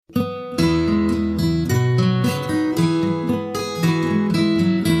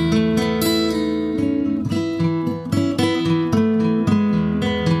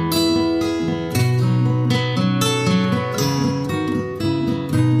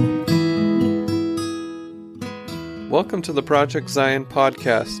Welcome to the Project Zion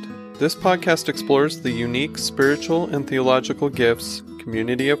podcast. This podcast explores the unique spiritual and theological gifts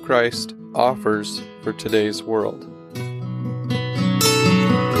Community of Christ offers for today's world.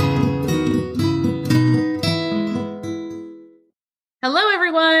 Hello,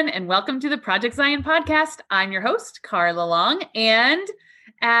 everyone, and welcome to the Project Zion podcast. I'm your host, Carla Long, and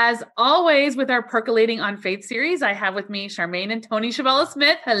as always, with our Percolating on Faith series, I have with me Charmaine and Tony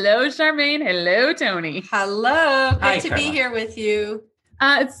Chavella-Smith. Hello, Charmaine. Hello, Tony. Hello. Good Hi, to Carla. be here with you.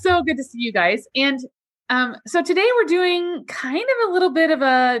 It's so good to see you guys. And so today we're doing kind of a little bit of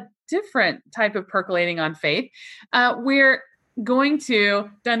a different type of Percolating on Faith. We're going to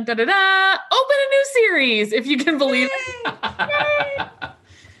open a new series, if you can believe it. Yay!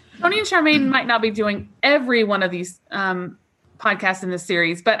 Tony and Charmaine might not be doing every one of these podcasts in this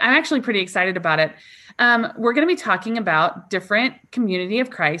series, but I'm actually pretty excited about it. We're going to be talking about different Community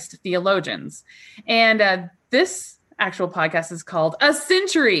of Christ theologians. And this actual podcast is called A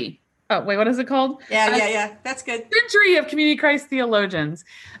Century. Oh, wait, what is it called? Yeah. That's good. Century of Community of Christ theologians.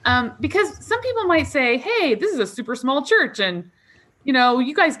 Because some people might say, hey, this is a super small church and, you know,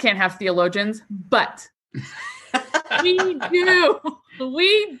 you guys can't have theologians, but we do.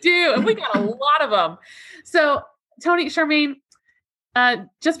 We do. And we got a lot of them. So, Tony, Charmaine,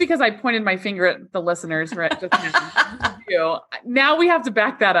 just because I pointed my finger at the listeners right just now we have to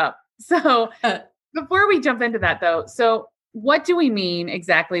back that up. So before we jump into that, though, so what do we mean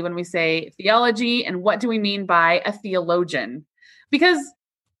exactly when we say theology, and what do we mean by a theologian? Because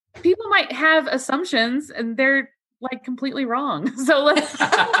people might have assumptions and they're like completely wrong. So let's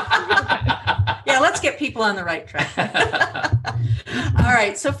let's get people on the right track. All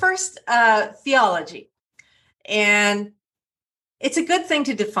right. So first, theology. And it's a good thing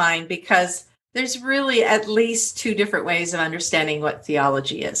to define because there's really at least two different ways of understanding what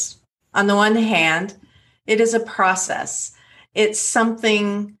theology is. On the one hand, it is a process. It's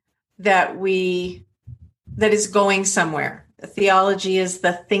something that is going somewhere. Theology is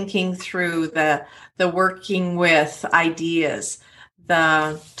the thinking through, the working with ideas,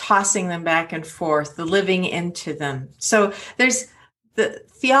 the tossing them back and forth, the living into them. So the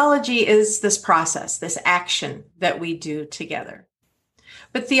theology is this process, this action that we do together.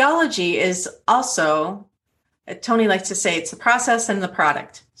 But theology is also, Tony likes to say, it's the process and the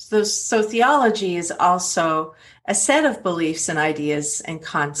product. So theology is also a set of beliefs and ideas and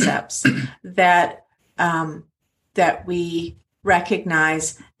concepts that we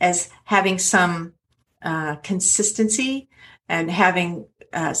recognize as having some consistency and having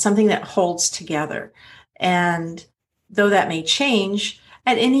something that holds together. And though that may change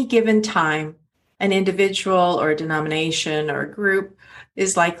at any given time, an individual or a denomination or a group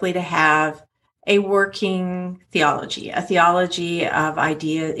is likely to have a working theology, a theology of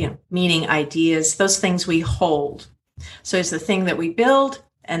idea, meaning ideas, those things we hold. So there's the thing that we build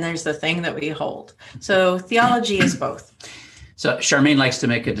and there's the thing that we hold. So theology is both. So Charmaine likes to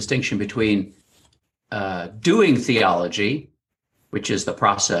make a distinction between doing theology, which is the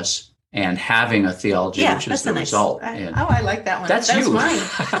process, and having a theology, which is the result. I like that one. That's you. Mine.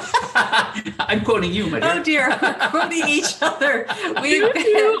 I'm quoting you, my dear. Oh dear, we're quoting each other.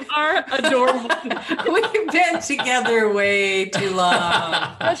 You are adorable. We've been together way too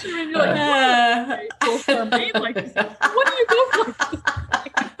long. Especially when you're like, what do you go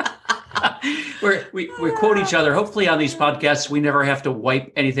for? We quote each other. Hopefully on these podcasts, we never have to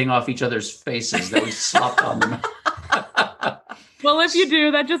wipe anything off each other's faces that we slopped on them. Well, if you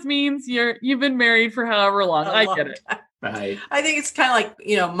do, that just means you've been married for however long. I get it. Right. I think it's kind of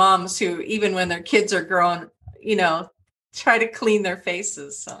like, moms who, even when their kids are grown, try to clean their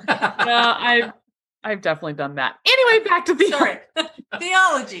faces. So. Yeah, I've definitely done that. Anyway, back to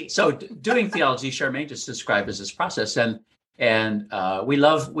theology. So doing theology, Charmaine just described as this process. And we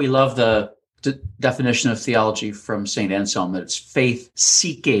love the definition of theology from St. Anselm, that it's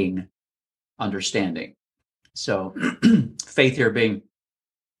faith-seeking understanding. So faith here being,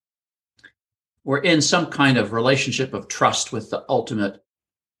 we're in some kind of relationship of trust with the ultimate.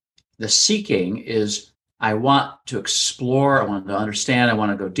 The seeking is, I want to explore, I want to understand, I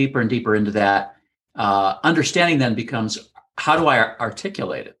want to go deeper and deeper into that. Understanding then becomes, how do I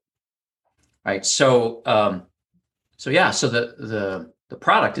articulate it? Right. So the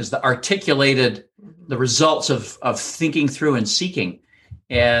product is the articulated, the results of thinking through and seeking.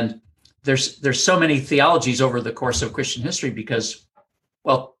 And there's so many theologies over the course of Christian history because,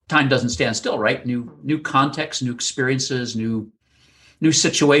 well, time doesn't stand still, right? New contexts, new experiences, new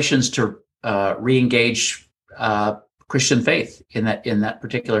situations to re-engage Christian faith in that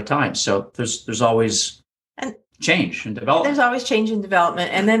particular time. So there's always change and development. There's always change and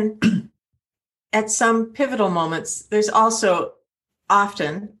development, and then at some pivotal moments, there's also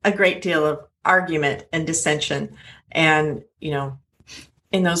often a great deal of argument and dissension. And,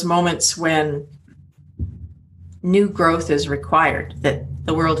 in those moments when new growth is required, that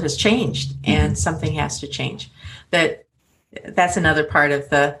the world has changed and something has to change, that's another part of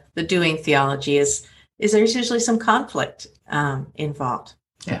the doing theology is there's usually some conflict involved.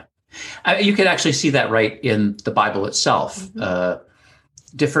 Yeah. You can actually see that right in the Bible itself. Mm-hmm.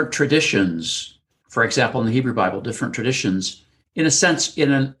 Different traditions, for example, in the Hebrew Bible, different traditions, in a sense,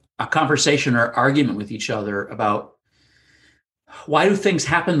 in a conversation or argument with each other about why do things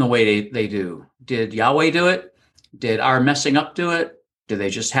happen the way they do? Did Yahweh do it? Did our messing up do it? Do they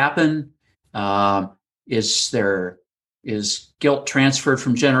just happen? Is guilt transferred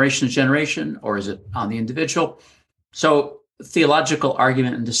from generation to generation, or is it on the individual? So theological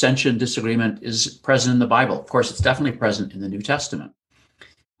argument and dissension, disagreement is present in the Bible. Of course, it's definitely present in the New Testament.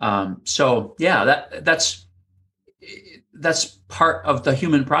 So yeah, that's part of the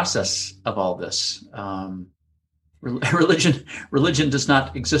human process of all this. Religion does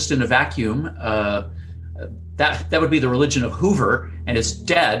not exist in a vacuum. That would be the religion of Hoover, and it's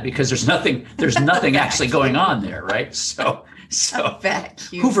dead because there's nothing actually going on there, right? So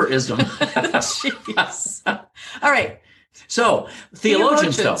Hooverism. Jeez. All right. So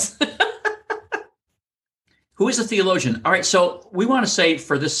theologians. Though. Who is a theologian? All right. So we want to say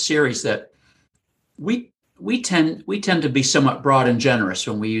for this series that we tend to be somewhat broad and generous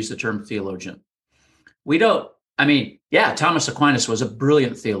when we use the term theologian. We don't. I mean, yeah, Thomas Aquinas was a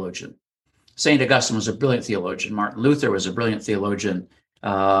brilliant theologian. St. Augustine was a brilliant theologian. Martin Luther was a brilliant theologian.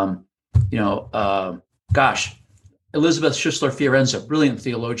 Elizabeth Schussler Fiorenza, brilliant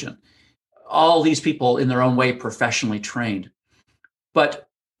theologian. All these people in their own way professionally trained. But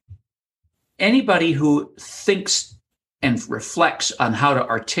anybody who thinks and reflects on how to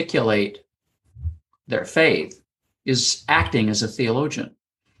articulate their faith is acting as a theologian.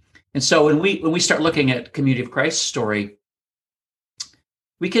 And so when we start looking at Community of Christ's story,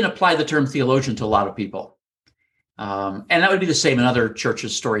 we can apply the term theologian to a lot of people. And that would be the same in other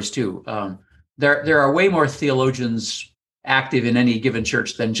churches' stories too. There are way more theologians active in any given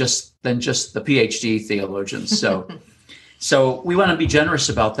church than just the PhD theologians. So we want to be generous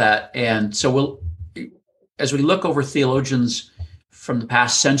about that. And so as we look over theologians from the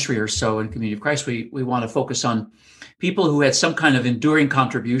past century or so in Community of Christ, we want to focus on people who had some kind of enduring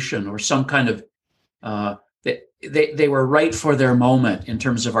contribution or some kind of they were right for their moment in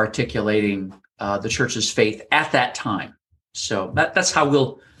terms of articulating the church's faith at that time. So that's how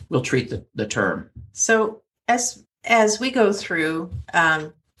we'll treat the term. So as we go through,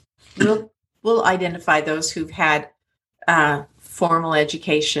 we'll identify those who've had formal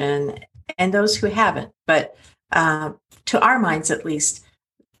education and those who haven't. But to our minds, at least,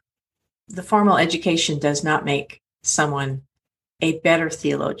 the formal education does not make someone a better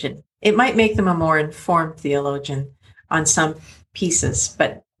theologian. It might make them a more informed theologian on some pieces,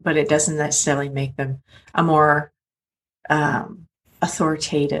 but it doesn't necessarily make them a more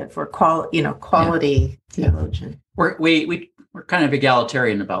authoritative or quality theologian. We're kind of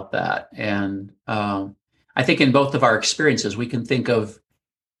egalitarian about that, and I think in both of our experiences, we can think of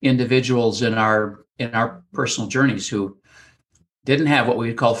individuals in our personal journeys who didn't have what we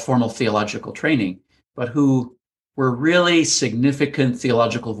would call formal theological training, but who were really significant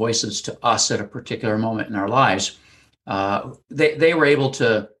theological voices to us at a particular moment in our lives. They were able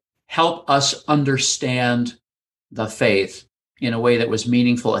to help us understand the faith in a way that was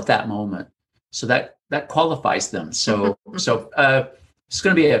meaningful at that moment. So that qualifies them. So it's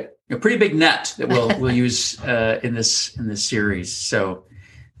going to be a pretty big net that we'll use in this series. So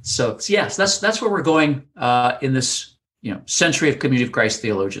yes, that's where we're going in this century of Community of Christ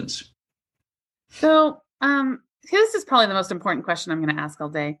theologians. So this is probably the most important question I'm going to ask all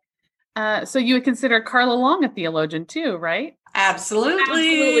day. So you would consider Carla Long a theologian too, right?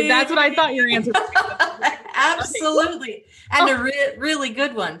 Absolutely. That's what I thought your answer was. Absolutely. And a really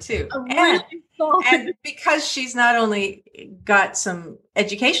good one too. And because she's not only got some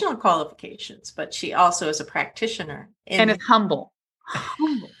educational qualifications, but she also is a practitioner. And is humble.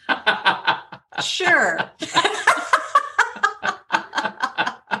 Sure.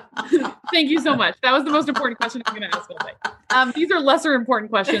 Thank you so much. That was the most important question I'm going to ask all day. These are lesser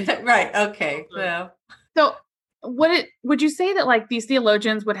important questions. Right. Okay. Well. So would you say that like these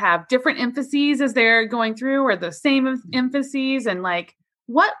theologians would have different emphases as they're going through, or the same emphases? And like,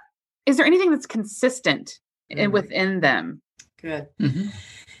 what is there anything that's consistent within them? Good. Mm-hmm.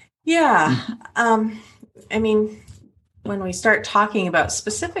 Yeah. I mean, when we start talking about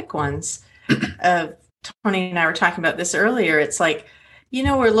specific ones, Tony and I were talking about this earlier. It's like,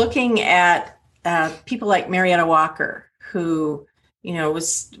 we're looking at people like Marietta Walker, who,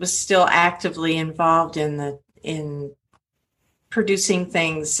 was still actively involved in producing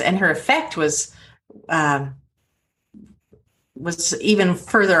things, and her effect was even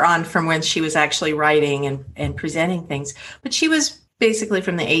further on from when she was actually writing and presenting things. But she was basically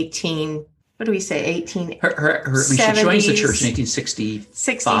from the 18. What do we say? 18. She joins the church in 1860,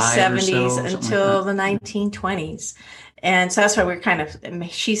 60s, 70s until the 1920s. And so that's why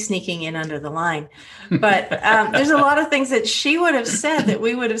she's sneaking in under the line. But there's a lot of things that she would have said that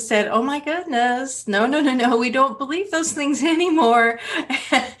we would have said, oh my goodness, no, we don't believe those things anymore.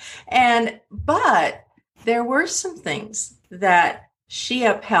 But there were some things that she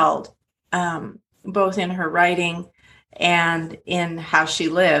upheld, both in her writing and in how she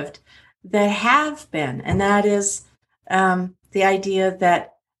lived, that have been, and that is the idea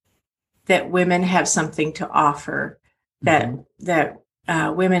that women have something to offer, that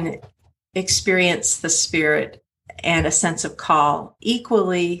women experience the Spirit and a sense of call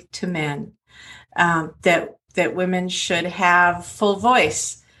equally to men, that women should have full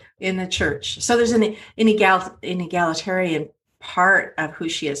voice in the church. So there's an egalitarian part of who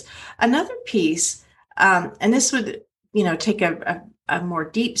she is. Another piece, and this would take a more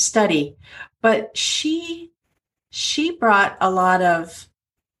deep study, but she brought a lot of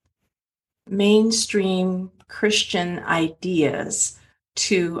mainstream Christian ideas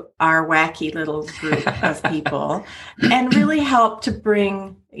to our wacky little group of people, and really helped to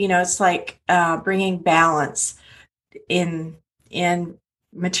bring, it's like bringing balance in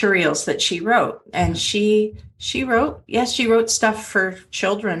materials that she wrote. And she wrote stuff for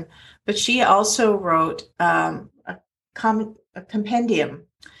children, but she also wrote a compendium.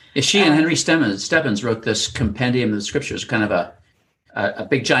 She and Henry Stebbins wrote this compendium of the scriptures, kind of a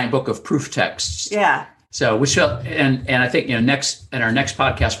big giant book of proof texts. Yeah. So and I think next in our next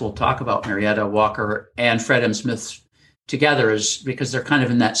podcast we'll talk about Marietta Walker and Fred M. Smith together, because they're kind of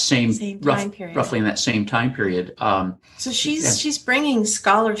in that same time period. Roughly in that same time period. So she's bringing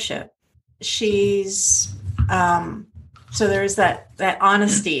scholarship. She's so there's that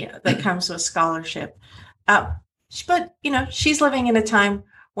honesty that comes with scholarship. But she's living in a time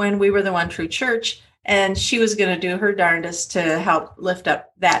when we were the one true church, and she was going to do her darndest to help lift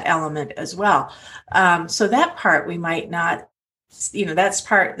up that element as well. So that part we might not, that's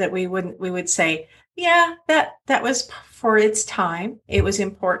part that we would say, yeah, that was for its time. It was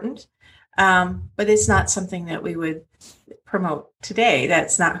important, but it's not something that we would promote today.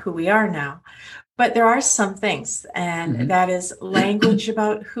 That's not who we are now. But there are some things, and that is language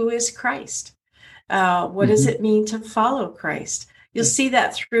about who is Christ. What does it mean to follow Christ? You'll see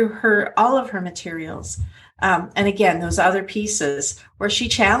that through all of her materials. And again, those other pieces where she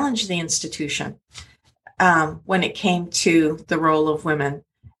challenged the institution when it came to the role of women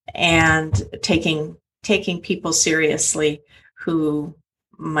and taking people seriously who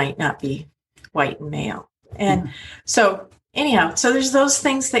might not be white and male. And so anyhow, so there's those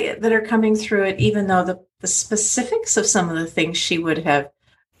things that are coming through it, even though the specifics of some of the things she would have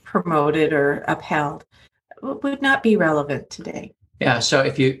promoted or upheld would not be relevant today. Yeah. So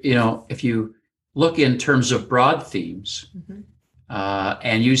if you look in terms of broad themes,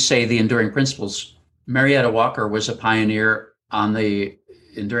 and you say the enduring principles, Marietta Walker was a pioneer on the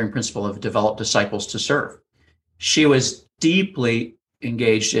enduring principle of develop disciples to serve. She was deeply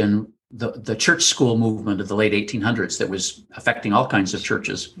engaged in the church school movement of the late 1800s that was affecting all kinds of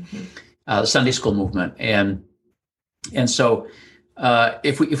churches, the Sunday school movement, and so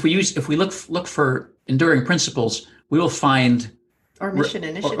if we look for enduring principles, we will find mission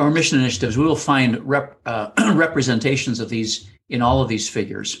initiatives. We will find representations of these in all of these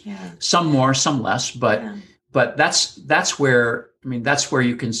figures. Yeah. Some more, some less, but that's where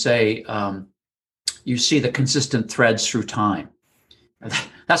you can say you see the consistent threads through time.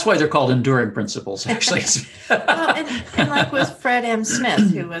 That's why they're called enduring principles, actually. Well, and like with Fred M.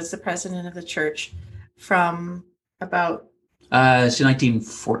 Smith, who was the president of the church from about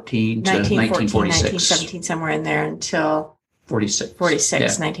 1914 to 1946. 1917, somewhere in there, until 46.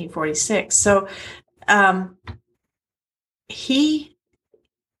 1946. So his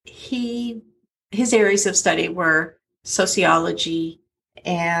areas of study were sociology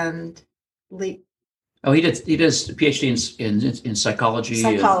and he does a PhD in psychology.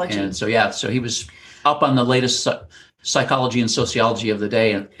 And so he was up on the latest psychology and sociology of the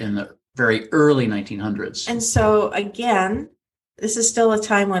day in the very early 1900s. And so again, this is still a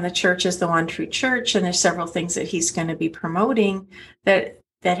time when the church is the one true church, and there's several things that he's going to be promoting that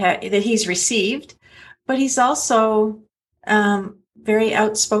he's received, but he's also very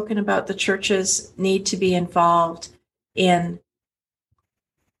outspoken about the church's need to be involved in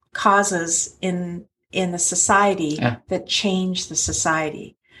causes in the society that change the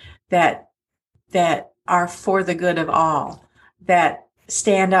society, that are for the good of all, that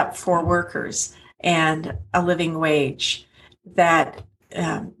stand up for workers and a living wage, that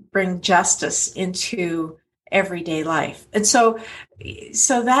bring justice into everyday life. And so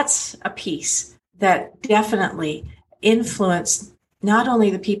that's a piece that definitely influenced not only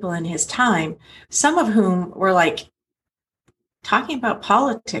the people in his time, some of whom were like, talking about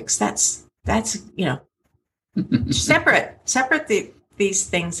politics, that's separate these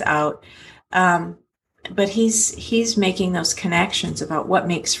things out. But he's making those connections about what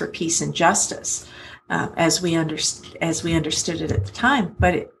makes for peace and justice, as we understood it at the time.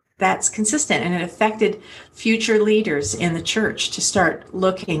 But that's consistent, and it affected future leaders in the church to start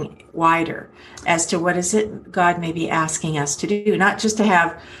looking wider as to what is it God may be asking us to do, not just to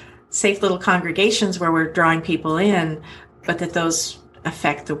have safe little congregations where we're drawing people in, but that those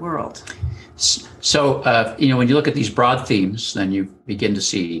affect the world. So, when you look at these broad themes, then you begin to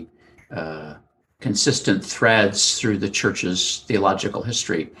see consistent threads through the church's theological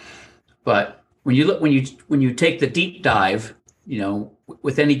history. But when you take the deep dive,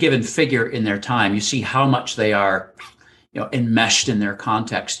 with any given figure in their time, you see how much they are, enmeshed in their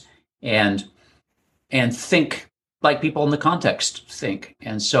context, and think like people in the context think.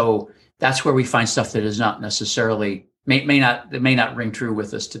 And so that's where we find stuff that is not necessarily may not ring true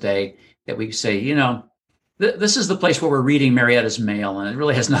with us today. That we say, this is the place where we're reading Marietta's mail, and it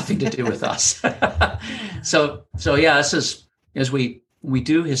really has nothing to do with us. So yeah, this is, as we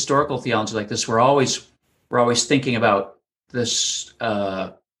do historical theology like this, we're always thinking about this.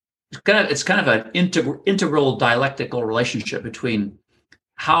 It's kind of an integral dialectical relationship between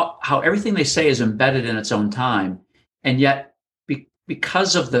how everything they say is embedded in its own time, and yet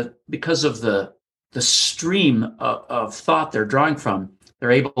because of the stream of thought they're drawing from,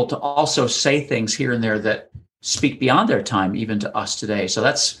 they're able to also say things here and there that speak beyond their time, even to us today. So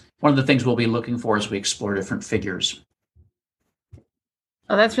that's one of the things we'll be looking for as we explore different figures.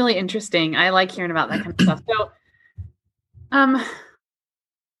 Oh, that's really interesting. I like hearing about that kind of stuff. So,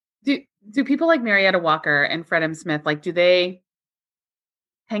 do people like Marietta Walker and Fred M. Smith, do they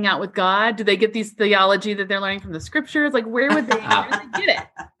hang out with God? Do they get these theology that they're learning from the scriptures? Where would they get it?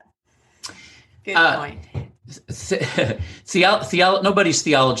 Good point. Nobody's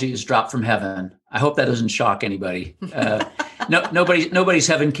theology is dropped from heaven. I hope that doesn't shock anybody. Nobody's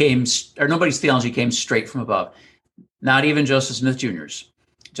theology came straight from above. Not even Joseph Smith Jr.'s.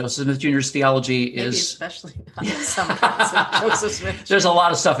 Joseph Smith Jr.'s theology Maybe is especially not some parts of Joseph Smith Jr. There's a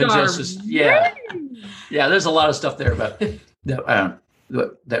lot of stuff in Joseph. Yeah. There's a lot of stuff there about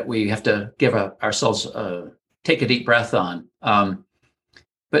that we have to give ourselves take a deep breath on.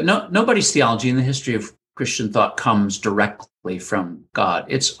 But nobody's theology in the history of Christian thought comes directly from God.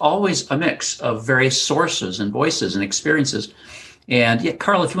 It's always a mix of various sources and voices and experiences. And yeah,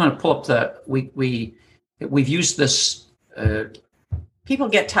 Carl, if you want to pull up we've used this people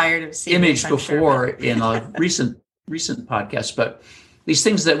get tired of seeing image this, before in a recent podcast, but these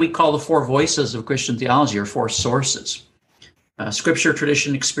things that we call the four voices of Christian theology are four sources: scripture,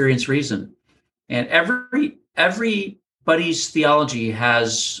 tradition, experience, reason. And everybody's theology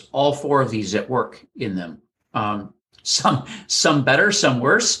has all four of these at work in them. Some better, some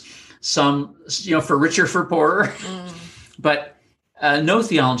worse, some for richer, for poorer. But no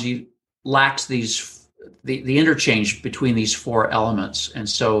theology lacks the interchange between these four elements. And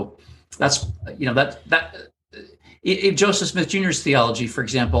so that's Joseph Smith Jr.'s theology, for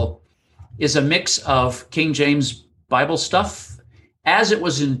example, is a mix of King James Bible stuff as it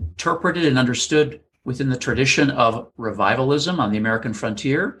was interpreted and understood within the tradition of revivalism on the American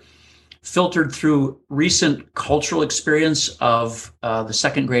frontier, filtered through recent cultural experience of the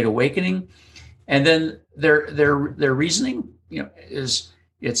Second Great Awakening, and then their reasoning,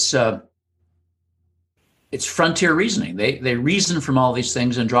 it's frontier reasoning. They reason from all these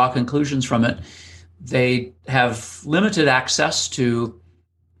things and draw conclusions from it. They have limited access to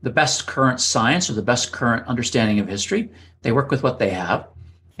the best current science or the best current understanding of history. They work with what they have,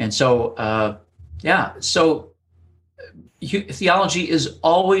 and so. So theology is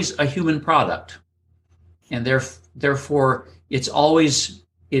always a human product, and therefore it's always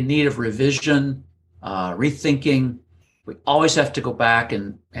in need of revision, rethinking. We always have to go back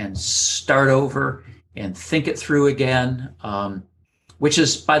and start over and think it through again, which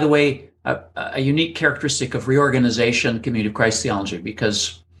is, by the way, a unique characteristic of reorganization Community of Christ theology,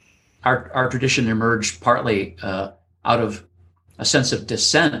 because our tradition emerged partly out of a sense of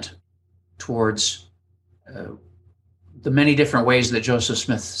dissent towards the many different ways that Joseph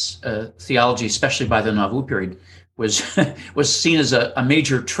Smith's theology, especially by the Nauvoo period, was was seen as a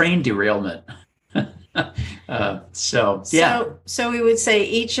major train derailment. So we would say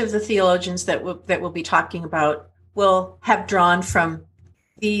each of the theologians that we'll be talking about will have drawn from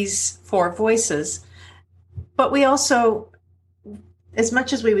these four voices. But we also, as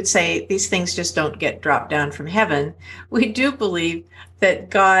much as we would say these things just don't get dropped down from heaven, we do believe that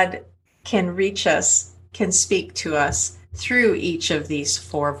God can reach us, can speak to us through each of these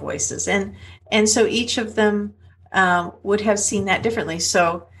four voices. And so each of them would have seen that differently.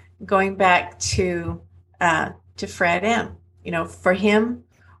 So going back to Fred M., for him,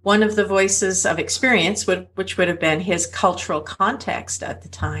 one of the voices of experience, which would have been his cultural context at the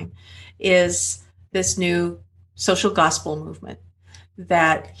time, is this new social gospel movement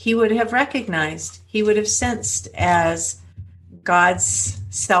that he would have recognized, he would have sensed as God's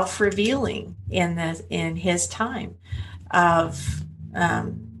self-revealing in his time of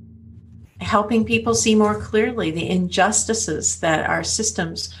helping people see more clearly the injustices that our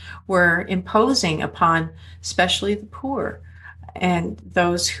systems were imposing upon especially the poor and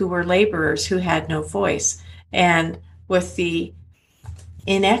those who were laborers who had no voice, and with the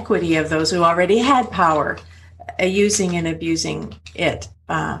inequity of those who already had power, using and abusing it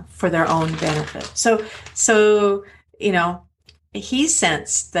for their own benefit. So he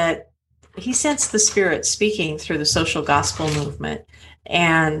sensed the Spirit speaking through the social gospel movement,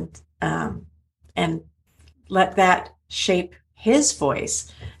 and let that shape his voice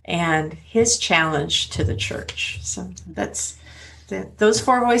and his challenge to the church. So those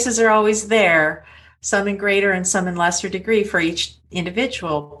four voices are always there, some in greater and some in lesser degree for each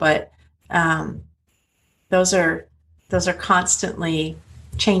individual, but those are constantly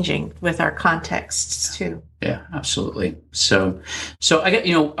changing with our contexts too. Yeah, absolutely. So I get,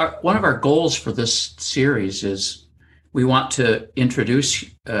 one of our goals for this series is we want to introduce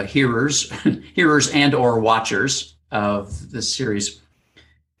hearers and or watchers of this series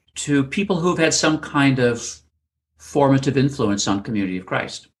to people who've had some kind of formative influence on Community of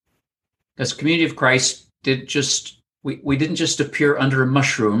Christ. Because Community of Christ we didn't just appear under a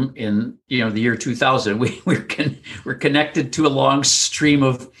mushroom in the year 2000. We're connected to a long stream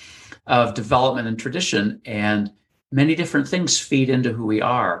of development and tradition, and many different things feed into who we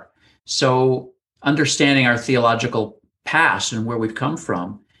are. So understanding our theological past and where we've come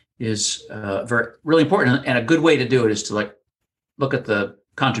from is really important, and a good way to do it is to look at the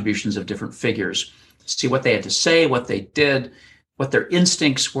contributions of different figures, see what they had to say, what they did, what their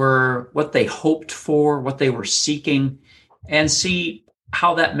instincts were, what they hoped for, what they were seeking, and see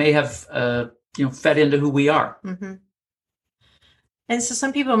how that may have fed into who we are. Mm-hmm. And so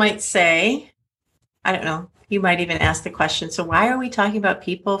some people might say, I don't know, you might even ask the question, so why are we talking about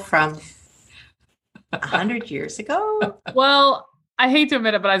people from 100 years ago? Well, I hate to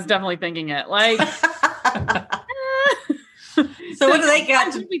admit it, but I was definitely thinking it. So what do they got?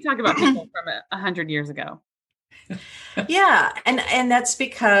 Why should we talk about people from 100 years ago? Yeah, and that's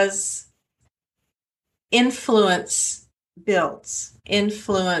because influence builds.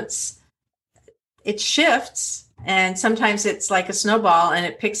 Influence, it shifts, and sometimes it's like a snowball, and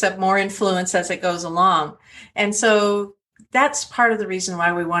it picks up more influence as it goes along. And so that's part of the reason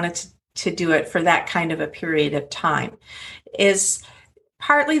why we wanted to do it for that kind of a period of time, is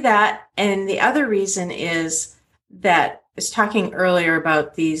partly that, and the other reason is that I was talking earlier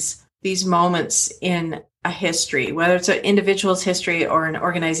about these moments in a history, whether it's an individual's history or an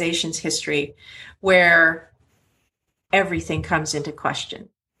organization's history, where everything comes into question.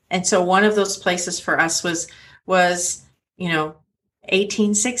 And so one of those places for us was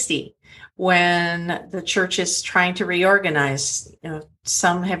 1860, when the church is trying to reorganize.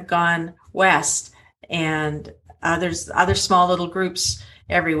 Some have gone west, and other small little groups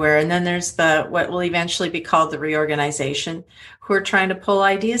everywhere. And then there's what will eventually be called the reorganization, who are trying to pull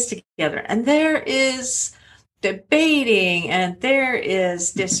ideas together. And there is debating, and there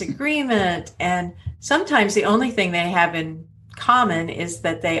is disagreement. And sometimes the only thing they have in common is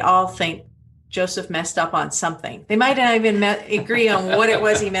that they all think Joseph messed up on something. They might not even agree on what it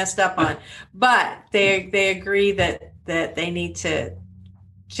was he messed up on, but they agree that they need to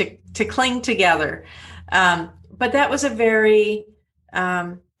cling together. But that was a very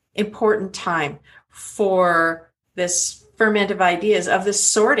important time for this ferment of ideas, of this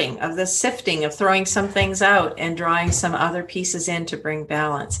sorting, of this sifting, of throwing some things out and drawing some other pieces in to bring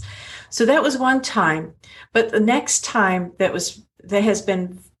balance. So that was one time. But the next time that has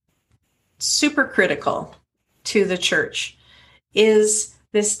been super critical to the church is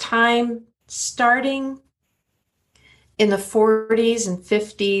this time starting in the 40s and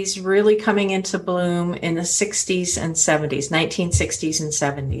 50s, really coming into bloom in the 60s and 70s, 1960s and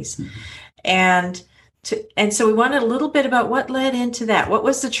 70s. Mm-hmm. And and so we wanted a little bit about what led into that. What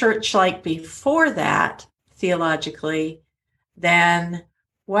was the church like before that, theologically? Then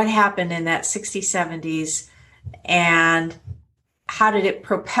what happened in that 60s, 70s, and how did it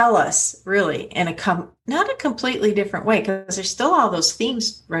propel us really in not a completely different way, because there's still all those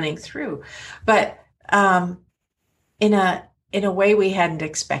themes running through, but in a way we hadn't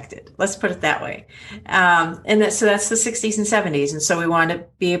expected. Let's put it that way. So that's the 60s and 70s. And so we want to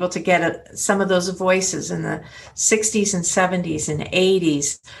be able to get some of those voices in the 60s and 70s and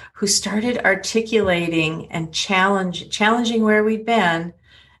 80s who started articulating and challenging where we'd been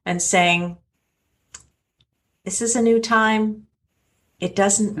and saying, this is a new time. It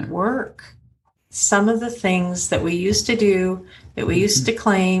doesn't work. Some of the things that we used to do, that we used to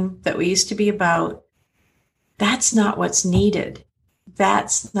claim, that we used to be about, that's not what's needed.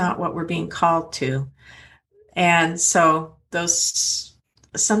 That's not what we're being called to. And so those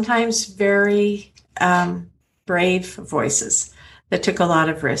sometimes very brave voices that took a lot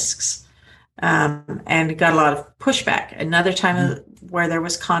of risks and got a lot of pushback. Another time where there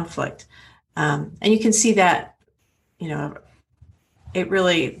was conflict. And you can see that,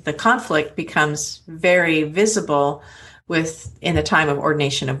 the conflict becomes very visible in the time of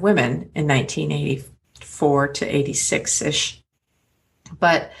ordination of women in 1984 to 86-ish.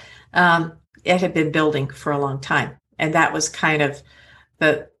 But it had been building for a long time. And that was kind of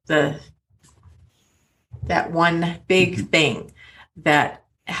that one big thing that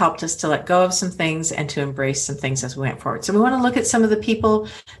helped us to let go of some things and to embrace some things as we went forward. So we want to look at some of the people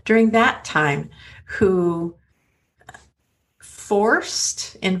during that time who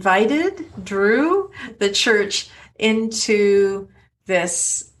invited, drew the church into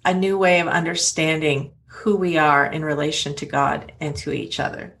a new way of understanding who we are in relation to God and to each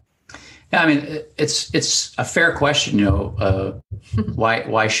other. Yeah, I mean, it's a fair question.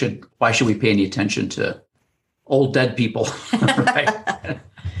 Why should we pay any attention to old dead people, right?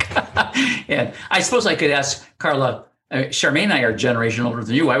 And I suppose I could ask Carla. Charmaine and I are a generation older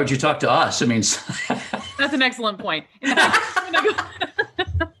than you. Why would you talk to us? I mean, that's an excellent point.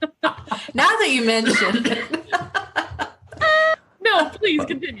 Now that you mentioned it. No, please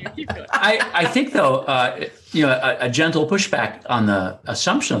continue. Keep going. I think, though, a gentle pushback on the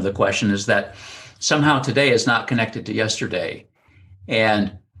assumption of the question is that somehow today is not connected to yesterday.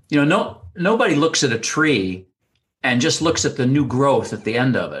 And, nobody looks at a tree and just looks at the new growth at the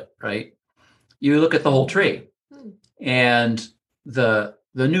end of it, right? You look at the whole tree. And the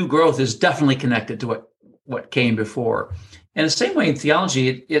new growth is definitely connected to what came before. And the same way in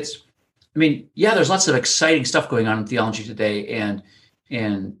theology, there's lots of exciting stuff going on in theology today, and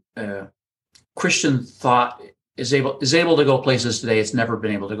Christian thought is able to go places today it's never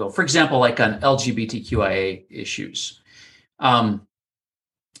been able to go. For example, like on LGBTQIA issues.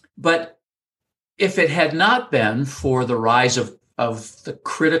 But if it had not been for the rise of the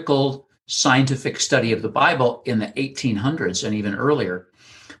critical scientific study of the Bible in the 1800s and even earlier,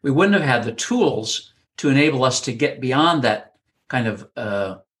 we wouldn't have had the tools to enable us to get beyond that kind of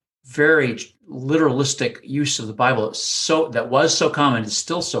very literalistic use of the Bible that was so common, is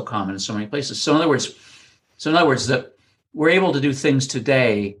still so common in so many places. So in other words, that we're able to do things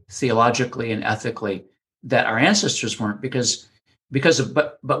today theologically and ethically that our ancestors weren't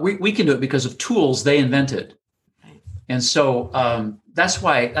but we can do it because of tools they invented. And so that's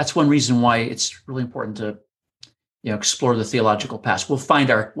one reason why it's really important to explore the theological past. We'll find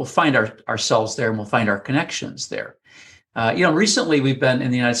ourselves there, and we'll find our connections there. Recently we've been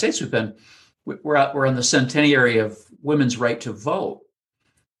in the United States. We're on the centenary of women's right to vote,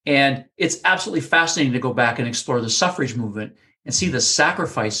 and it's absolutely fascinating to go back and explore the suffrage movement and see the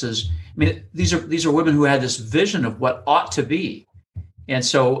sacrifices. I mean, these are women who had this vision of what ought to be, and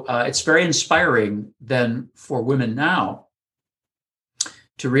so it's very inspiring then for women now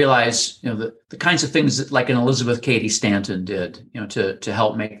to realize, the kinds of things that like an Elizabeth Cady Stanton did, to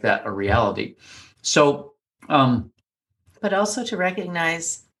help make that a reality. So, but also to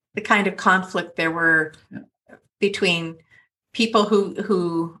recognize the kind of conflict there were between people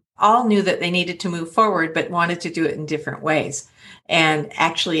who all knew that they needed to move forward, but wanted to do it in different ways. And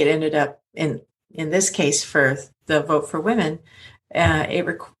actually, it ended up in this case for the Vote for Women,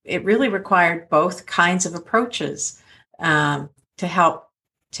 it really required both kinds of approaches to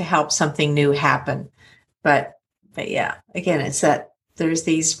help something new happen. But yeah, again, it's that there's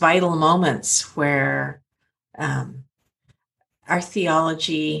these vital moments where our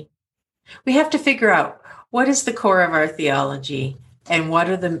theology, we have to figure out what is the core of our theology and what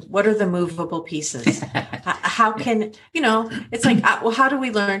are the movable pieces. How can, it's like, well, how do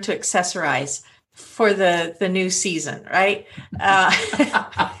we learn to accessorize for the new season, right?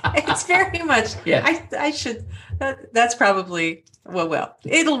 It's very much. Yeah. I should. That's probably well.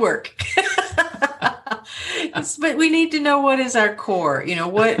 It'll work. But we need to know what is our core.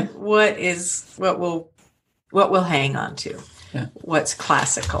 What we'll hang on to. Yeah. What's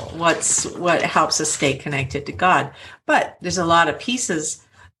classical? What helps us stay connected to God? But there's a lot of pieces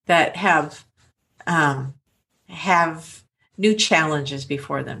that have new challenges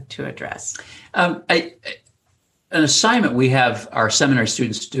before them to address. An assignment we have our seminary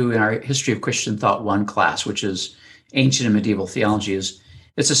students do in our History of Christian Thought 1 class, which is ancient and medieval theology,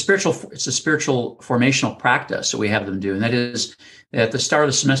 it's a spiritual formational practice that we have them do. And that is, at the start of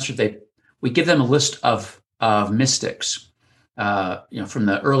the semester, we give them a list of mystics, from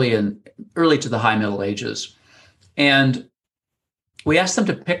the early to the high Middle Ages. And we ask them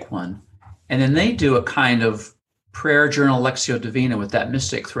to pick one, and then they do a kind of prayer journal Lectio Divina with that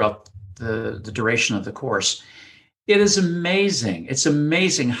mystic throughout the duration of the course. It is amazing. It's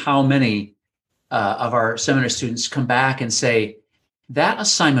amazing how many of our seminary students come back and say, that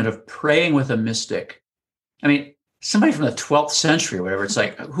assignment of praying with a mystic, I mean, somebody from the 12th century or whatever, it's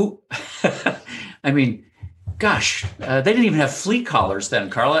like, who? I mean, gosh, they didn't even have flea collars then,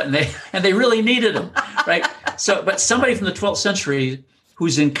 Carla, and they really needed them, right? So, but somebody from the 12th century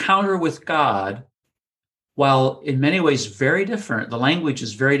whose encounter with God, while in many ways very different, the language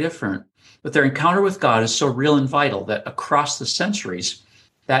is very different, but their encounter with God is so real and vital that across the centuries,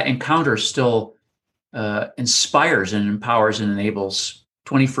 that encounter still inspires and empowers and enables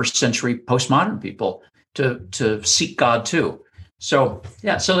 21st century postmodern people to seek God too. So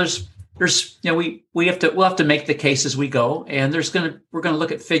yeah, so there's we'll have to make the case as we go, and we're gonna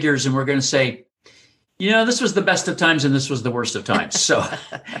look at figures, and we're gonna say, this was the best of times and this was the worst of times. So,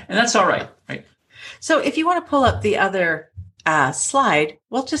 and that's all right, right? So if you want to pull up the other slide,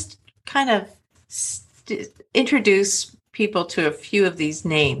 we'll just kind of introduce people to a few of these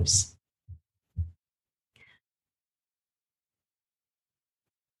names.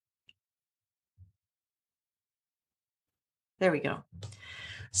 There we go.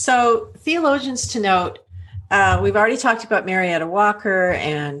 So theologians to note, we've already talked about Marietta Walker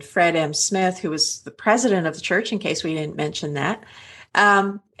and Fred M. Smith, who was the president of the church, in case we didn't mention that.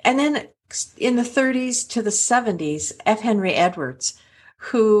 And then in the 30s to the 70s, F. Henry Edwards,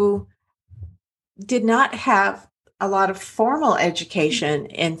 who did not have a lot of formal education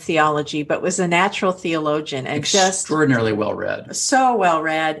in theology, but was a natural theologian and extraordinarily well read. So well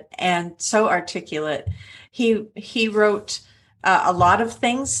read and so articulate. He wrote a lot of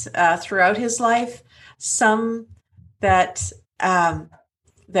things throughout his life, some that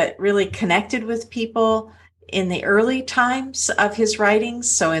really connected with people in the early times of his writings.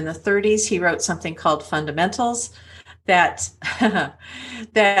 So in the 30s, he wrote something called Fundamentals that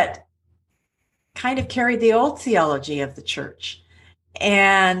that kind of carried the old theology of the church.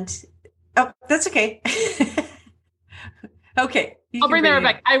 And that's okay. Okay. I'll bring that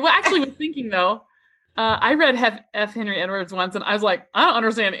back. I actually was thinking though, I read F. Henry Edwards once, and I was like, I don't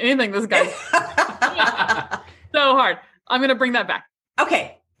understand anything this guy's so hard. I'm going to bring that back.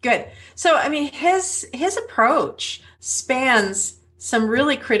 Okay, good. So, I mean, his approach spans some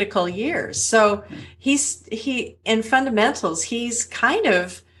really critical years. So he in Fundamentals, he's kind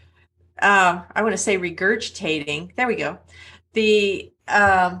of, I want to say regurgitating. There we go. The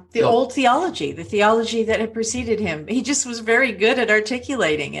old theology, the theology that had preceded him. He just was very good at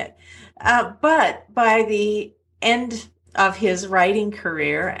articulating it. But by the end of his writing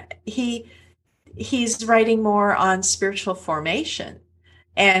career, he's writing more on spiritual formation.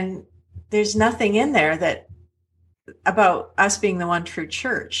 And there's nothing in there that about us being the one true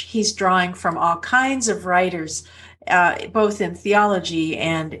church. He's drawing from all kinds of writers, both in theology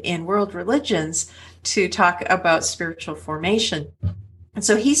and in world religions, to talk about spiritual formation. And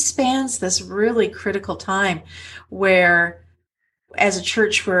so he spans this really critical time where, as a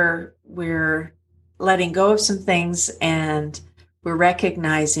church, we're letting go of some things, and we're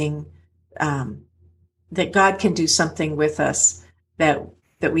recognizing that God can do something with us that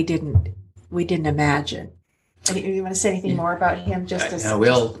we didn't imagine. You want to say anything more about him?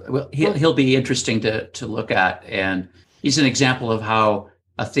 He'll be interesting to look at, and he's an example of how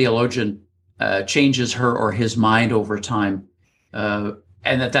a theologian changes her or his mind over time, and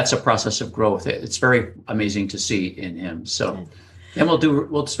that's a process of growth. It's very amazing to see in him. So. Good. And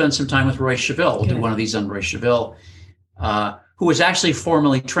we'll spend some time with Roy Cheville. We'll do one of these on Roy Cheville, who was actually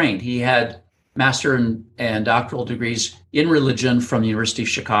formally trained. He had master and doctoral degrees in religion from the University of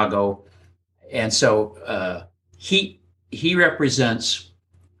Chicago. And so he represents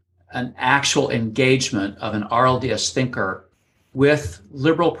an actual engagement of an RLDS thinker with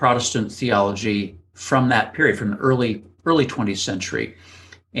liberal Protestant theology from that period, from the early 20th century.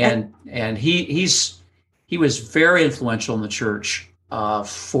 and he was very influential in the church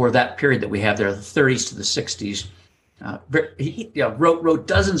for that period that we have there, the 30s to the 60s. He wrote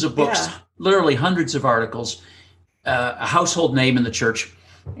dozens of books, literally hundreds of articles, a household name in the church,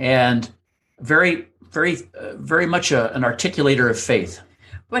 and very much an articulator of faith.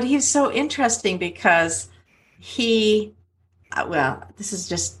 But he's so interesting because this is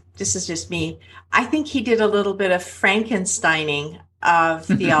just me. I think he did a little bit of Frankensteining of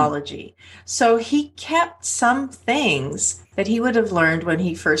theology. So he kept some things that he would have learned when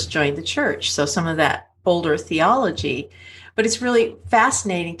he first joined the church. So some of that older theology, but it's really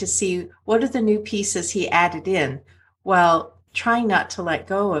fascinating to see what are the new pieces he added in while trying not to let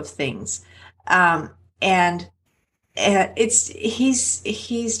go of things. And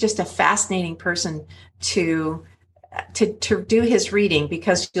he's just a fascinating person to do his reading,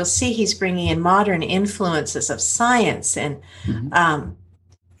 because you'll see he's bringing in modern influences of science and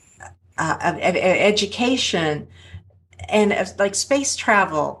of education and of like space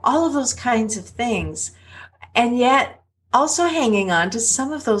travel, all of those kinds of things, and yet also hanging on to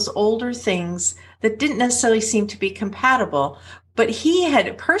some of those older things that didn't necessarily seem to be compatible, but he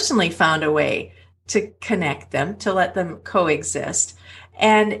had personally found a way to connect them, to let them coexist.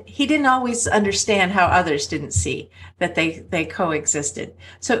 And he didn't always understand how others didn't see that they coexisted.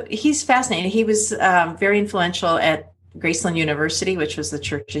 So he's fascinating. He was very influential at Graceland University, which was the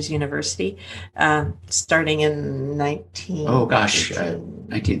church's university, starting in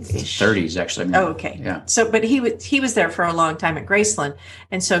 1930s, actually. Oh, okay. Yeah. So, but he was there for a long time at Graceland,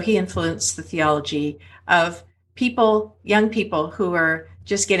 and so he influenced the theology of young people who were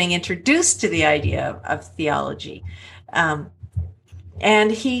just getting introduced to the idea of theology.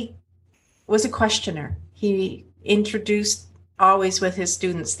 And he was a questioner. He introduced always with his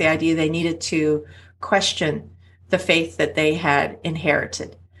students the idea they needed to question the faith that they had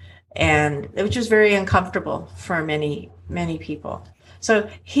inherited, and which was very uncomfortable for many, many people. So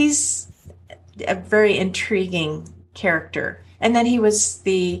he's a very intriguing character. And then he was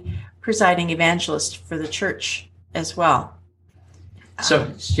the presiding evangelist for the church as well. So,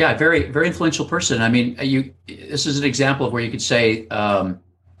 yeah, very, very influential person. I mean, this is an example of where you could say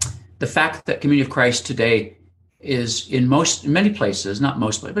the fact that Community of Christ today is in many places, not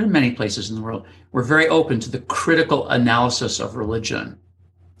most, but in many places in the world, we're very open to the critical analysis of religion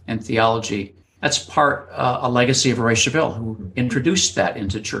and theology. That's part a legacy of Roy Cheville, who introduced that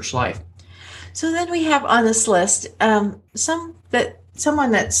into church life. So then we have on this list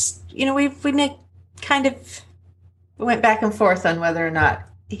someone that's, we kind of went back and forth on whether or not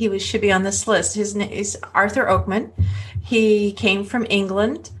he should be on this list. His name is Arthur Oakman. He came from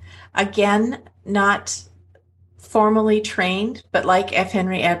England, again, not formally trained, but like F.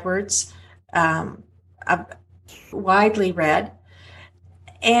 Henry Edwards, widely read.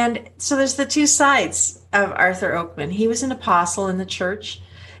 And so there's the two sides of Arthur Oakman. He was an apostle in the church.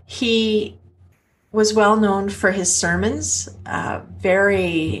 He was well known for his sermons,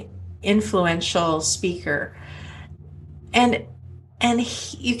 very influential speaker. And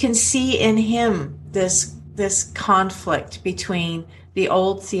you can see in him this conflict between the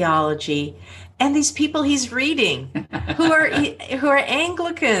old theology and these people he's reading, who are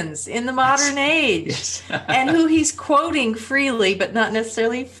Anglicans in the modern age, yes. And who he's quoting freely, but not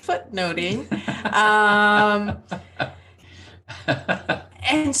necessarily footnoting.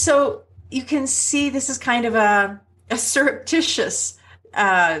 And so you can see this is kind of a surreptitious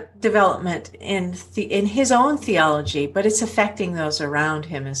development in his own theology, but it's affecting those around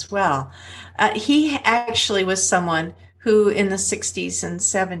him as well. He actually was someone who in the 60s and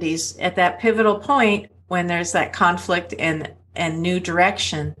 70s, at that pivotal point when there's that conflict and new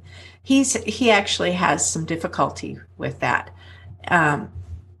direction, he actually has some difficulty with that.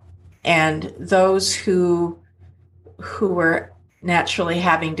 And those who were naturally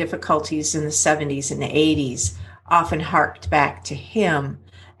having difficulties in the 70s and the 80s often harked back to him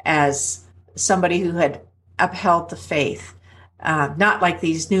as somebody who had upheld the faith. Not like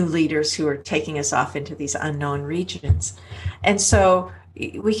these new leaders who are taking us off into these unknown regions. And so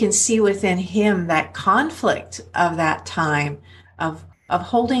we can see within him that conflict of that time of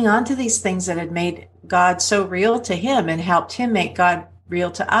holding on to these things that had made God so real to him and helped him make God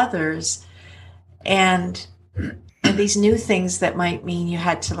real to others, and these new things that might mean you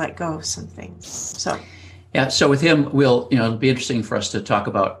had to let go of some things. So with him, it'll be interesting for us to talk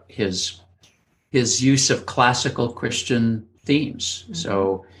about his use of classical Christian themes. Mm-hmm.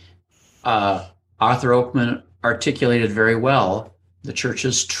 So Arthur Oakman articulated very well the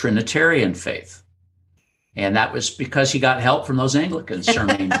church's Trinitarian faith. And that was because he got help from those Anglicans,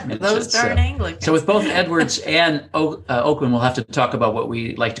 Charmaine mentioned. Those darn Anglicans. So with both Edwards and Oakman, we'll have to talk about what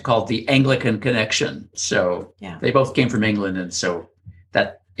we like to call the Anglican connection. So they both came from England, and so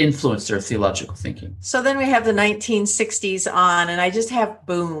that influenced their theological thinking. So then we have the 1960s on, and I just have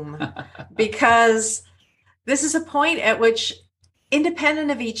boom, because this is a point at which, independent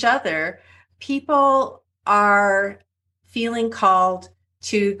of each other, people are feeling called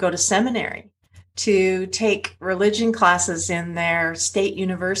to go to seminary, to take religion classes in their state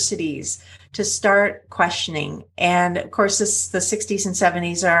universities, to start questioning. And of course, the 60s and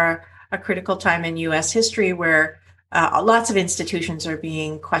 70s are a critical time in U.S. history where lots of institutions are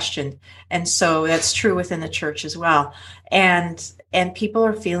being questioned. And so that's true within the church as well. And people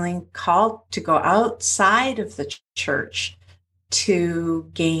are feeling called to go outside of the church to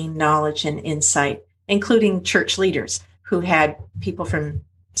gain knowledge and insight, including church leaders who had people from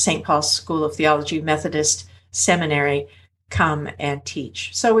St. Paul's School of Theology, Methodist Seminary, come and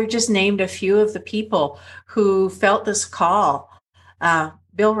teach. So we've just named a few of the people who felt this call.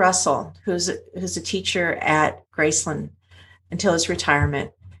 Bill Russell, who's a teacher at Graceland until his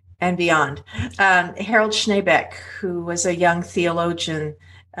retirement and beyond. Harold Schneebeck, who was a young theologian.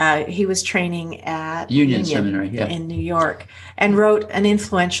 He was training at Union Seminary in New York, and wrote an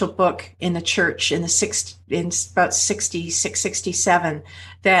influential book in the church in about 66, 67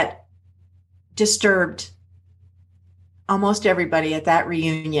 that disturbed almost everybody at that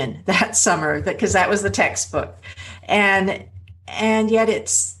reunion that summer, because that was the textbook. And yet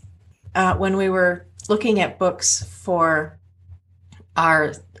it's when we were looking at books for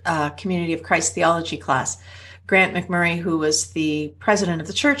our Community of Christ theology class, Grant McMurray, who was the president of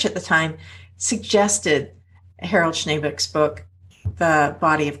the church at the time, suggested Harold Schneebeck's book, The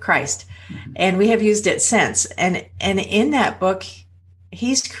Body of Christ. Mm-hmm. And we have used it since. And in that book,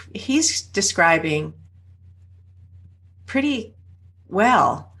 he's describing pretty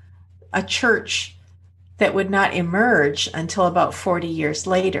well a church that would not emerge until about 40 years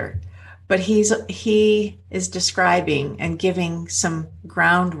later. But he is describing and giving some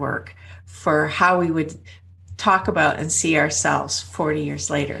groundwork for how we would talk about and see ourselves 40 years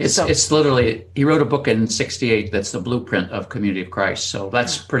later. It's literally, he wrote a book in 68 that's the blueprint of Community of Christ. So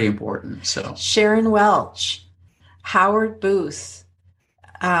that's pretty important. So Sharon Welch, Howard Booth,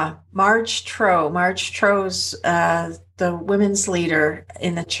 Marge Troe. Marge Troe's the women's leader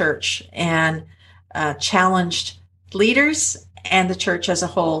in the church, and challenged leaders and the church as a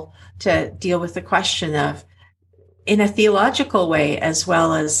whole to deal with the question of, in a theological way as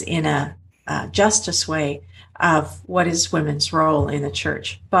well as in a justice way, of what is women's role in the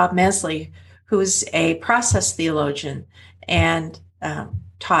church. Bob Mesley, who is a process theologian and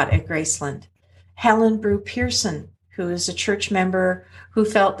taught at Graceland. Helen Brew Pearson, who is a church member who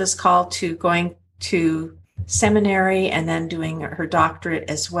felt this call to going to seminary and then doing her doctorate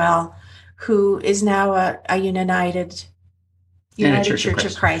as well, who is now a United Church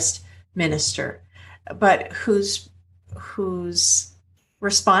of Christ minister, but whose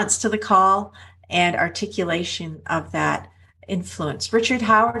response to the call and articulation of that influence. Richard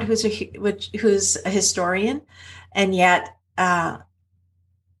Howard, who's a historian, and yet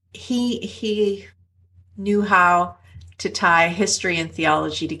he knew how to tie history and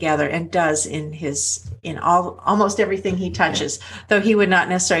theology together, and does in almost everything he touches. Though he would not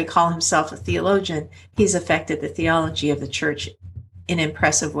necessarily call himself a theologian, he's affected the theology of the church in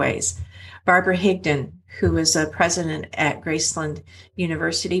impressive ways. Barbara Higdon, who was a president at Graceland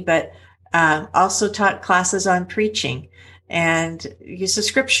University, but also taught classes on preaching and use of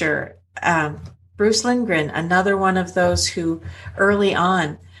scripture. Bruce Lindgren, another one of those who early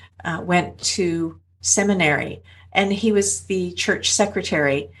on went to seminary, and he was the church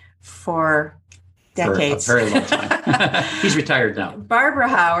secretary for decades. For a very long time. He's retired now. Barbara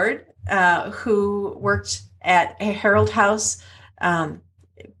Howard, who worked at Herald House,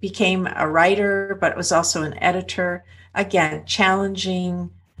 became a writer, but was also an editor, again, challenging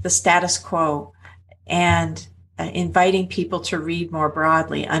the status quo and inviting people to read more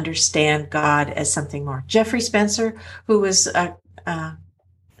broadly, understand God as something more. Jeffrey Spencer, who was an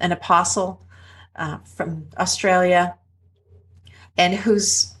apostle from Australia, and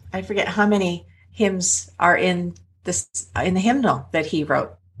whose, I forget how many hymns are in the hymnal that he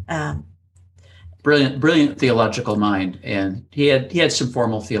wrote. Brilliant theological mind, and he had some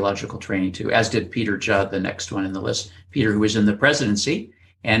formal theological training too, as did Peter Judd, the next one in the list. Peter, who was in the presidency,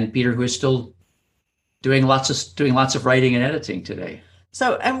 and Peter, who is still doing lots of writing and editing today.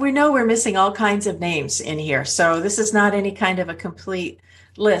 So, and we know we're missing all kinds of names in here. So this is not any kind of a complete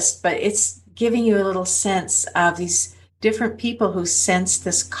list, but it's giving you a little sense of these different people who sense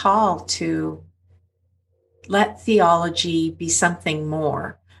this call to let theology be something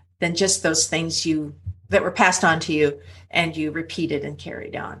more than just those things that were passed on to you and you repeated and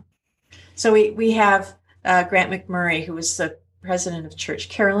carried on. So we have Grant McMurray, who was the president of church,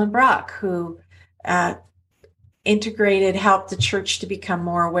 Carolyn Brock, who helped the church to become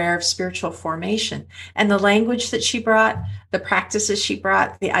more aware of spiritual formation. And the language that she brought, the practices she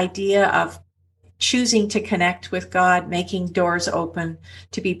brought, the idea of choosing to connect with God, making doors open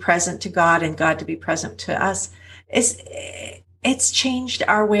to be present to God and God to be present to us, it's changed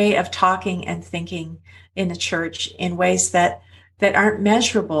our way of talking and thinking in the church in ways that aren't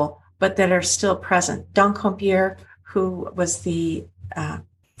measurable, but that are still present. Don Compier, who was the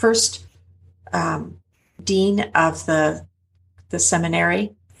first dean of the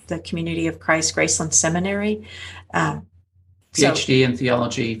seminary, the Community of Christ Graceland Seminary, PhD in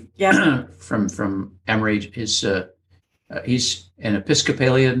theology, yeah. from Emory. He's an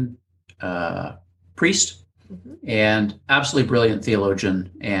Episcopalian priest and absolutely brilliant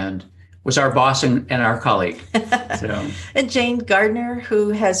theologian, and was our boss and our colleague. So. And Jane Gardner, who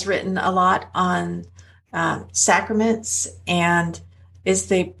has written a lot on sacraments and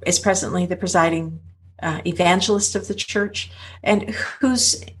is presently the presiding evangelist of the church, and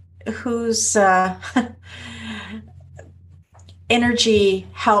whose energy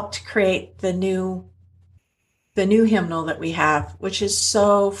helped create the new hymnal that we have, which is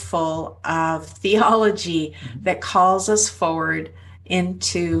so full of theology that calls us forward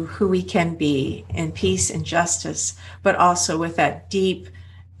into who we can be in peace and justice, but also with that deep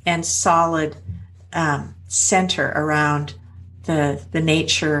and solid center around the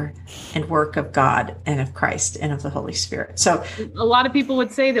nature and work of God and of Christ and of the Holy Spirit. So a lot of people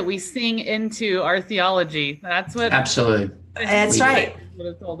would say that we sing into our theology. That's what absolutely. That's right. Would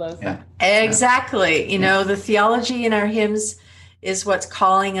have told us. Yeah. Exactly. You know, the theology in our hymns is what's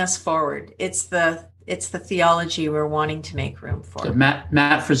calling us forward. It's the theology we're wanting to make room for. So Matt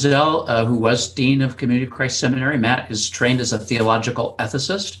Frizzell, who was dean of Community of Christ Seminary, Matt is trained as a theological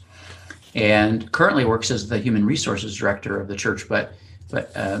ethicist and currently works as the human resources director of the church. But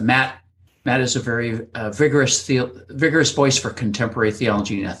Matt is a very vigorous voice for contemporary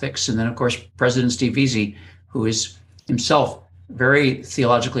theology and ethics. And then, of course, President Steve Veazey, who is himself very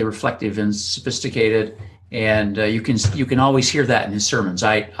theologically reflective and sophisticated, and you can always hear that in his sermons.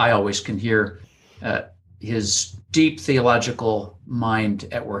 I always can hear his deep theological mind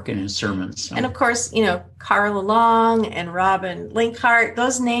at work in his sermons. So. And of course, you know, Carla Long and Robin Linkhart,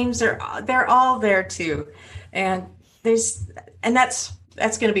 those names they're all there too. And that's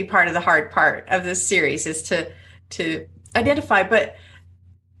going to be part of the hard part of this series, is to identify. But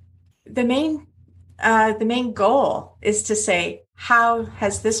the main goal is to say, how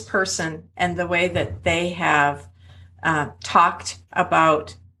has this person and the way that they have talked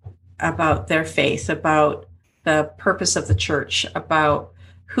about their faith, about the purpose of the church, about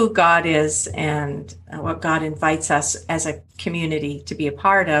who God is and what God invites us as a community to be a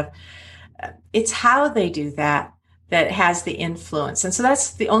part of. It's how they do that has the influence. And so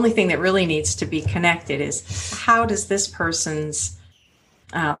that's the only thing that really needs to be connected, is how does this person's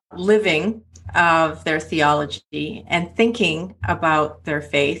living of their theology and thinking about their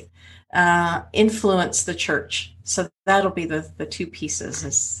faith influence the church. So that'll be the two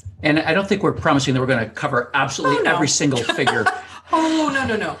pieces. And I don't think we're promising that we're going to cover absolutely every single figure.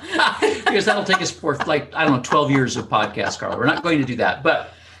 No. Because that'll take us for 12 years of podcast, Carl. We're not going to do that.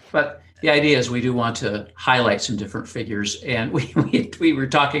 But the idea is we do want to highlight some different figures. And we were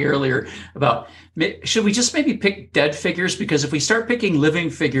talking earlier about, should we just maybe pick dead figures? Because if we start picking living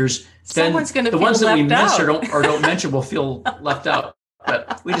figures, then the ones that we miss or don't mention will feel left out.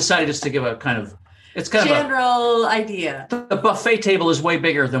 But we decided just to give a kind of general idea. The buffet table is way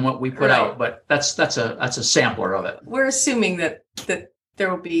bigger than what we put out, but that's a sampler of it. We're assuming that there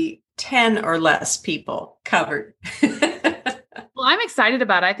will be 10 or less people covered. Well, I'm excited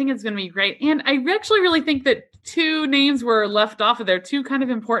about it. I think it's going to be great. And I actually really think that two names were left off of there. Two kind of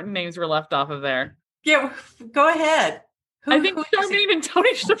important names were left off of there. Yeah, go ahead. I think Charmaine and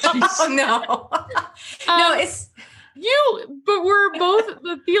Tony Shabbat. Oh, no. No, it's... But we're both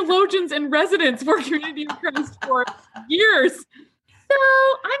the theologians in residence for Community of Christ for years. So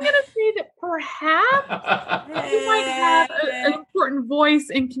I'm going to say that perhaps you might have an important voice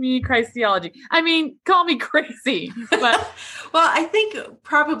in Community of Christ theology. I mean, call me crazy, but well, I think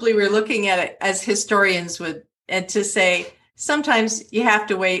probably we're looking at it as historians would, and to say sometimes you have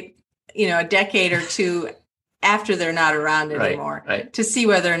to wait, a decade or two after they're not around anymore, to see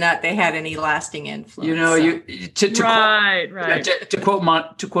whether or not they had any lasting influence. To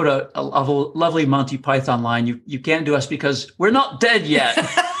quote a lovely Monty Python line, you can't do us because we're not dead yet.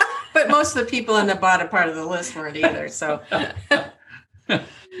 But most of the people in the bottom part of the list weren't either. So,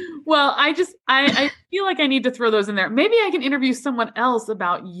 well, I feel like I need to throw those in there. Maybe I can interview someone else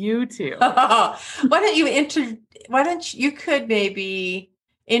about you two. You could maybe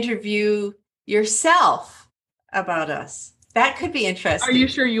interview yourself about us. That could be interesting. Are you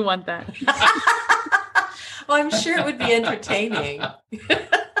sure you want that? Well, I'm sure it would be entertaining.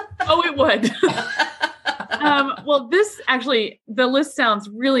 Oh, it would. Well, the list sounds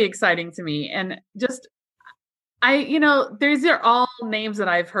really exciting to me. And these are all names that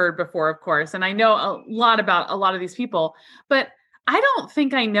I've heard before, of course. And I know a lot about a lot of these people, but I don't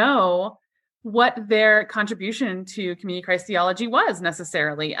think I know what their contribution to Community of Christ theology was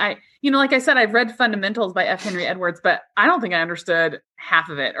necessarily. Like I said, I've read Fundamentals by F. Henry Edwards, but I don't think I understood half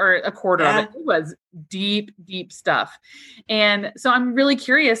of it or a quarter of it. It was deep, deep stuff. And so I'm really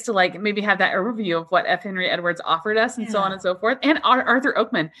curious to maybe have that overview of what F. Henry Edwards offered us and so on and so forth. And Arthur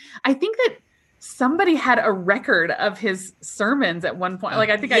Oakman. I think that somebody had a record of his sermons at one point.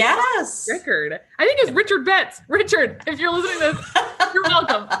 I think I saw a record. I think it's Richard Betts. Richard, if you're listening to this, you're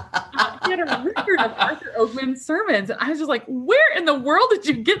welcome. He had a record of Arthur Oakman's sermons. And I was just like, where in the world did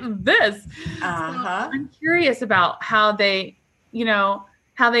you get this? So I'm curious about how they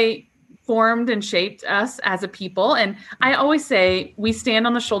formed and shaped us as a people. And I always say we stand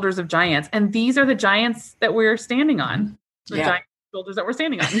on the shoulders of giants. And these are the giants that we're standing on. The giant shoulders that we're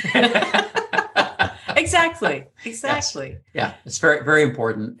standing on. Exactly. Yes. Yeah, it's very, very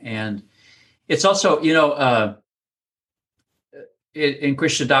important. And it's also, in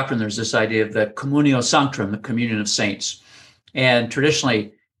Christian doctrine, there's this idea of the communio sanctorum, the communion of saints. And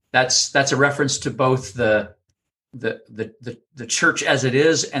traditionally, that's a reference to both the church as it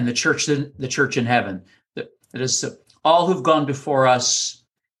is and the church in heaven. That is, all who've gone before us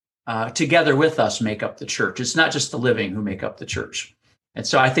together with us make up the church. It's not just the living who make up the church. And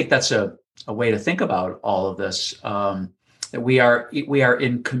so I think that's a way to think about all of this, that we are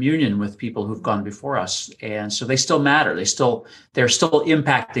in communion with people who've gone before us. And so they still matter. They're still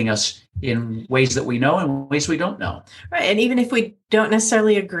impacting us in ways that we know and ways we don't know. Right. And even if we don't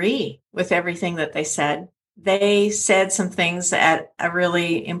necessarily agree with everything that they said some things at a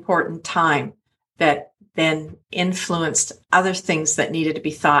really important time that then influenced other things that needed to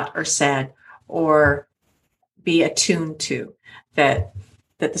be thought or said or be attuned to, that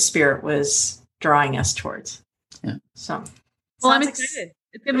the Spirit was drawing us towards. Yeah. So, well, I'm excited.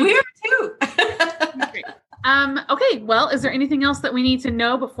 We are too. Okay. Well, is there anything else that we need to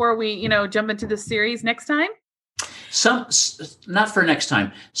know before we, jump into this series next time? Not for next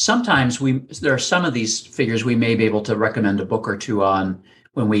time. Sometimes there are some of these figures we may be able to recommend a book or two on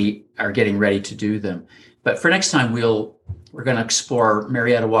when we are getting ready to do them. But for next time, we're going to explore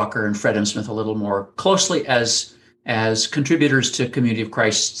Marietta Walker and Fred M. Smith a little more closely as contributors to Community of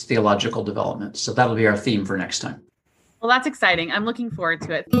Christ's theological development. So that'll be our theme for next time. Well, that's exciting. I'm looking forward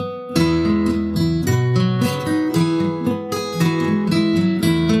to it.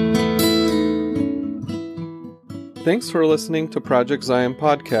 Thanks for listening to Project Zion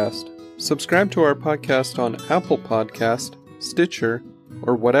Podcast. Subscribe to our podcast on Apple Podcast, Stitcher,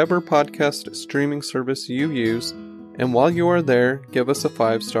 or whatever podcast streaming service you use. And while you are there, give us a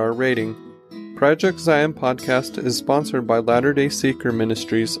 5-star rating. Project Zion Podcast is sponsored by Latter-day Seeker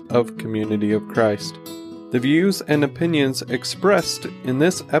Ministries of Community of Christ. The views and opinions expressed in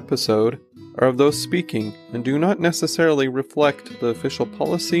this episode are of those speaking and do not necessarily reflect the official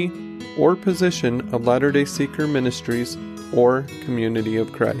policy or position of Latter-day Seeker Ministries or Community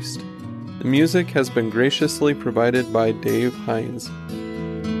of Christ. The music has been graciously provided by Dave Hines.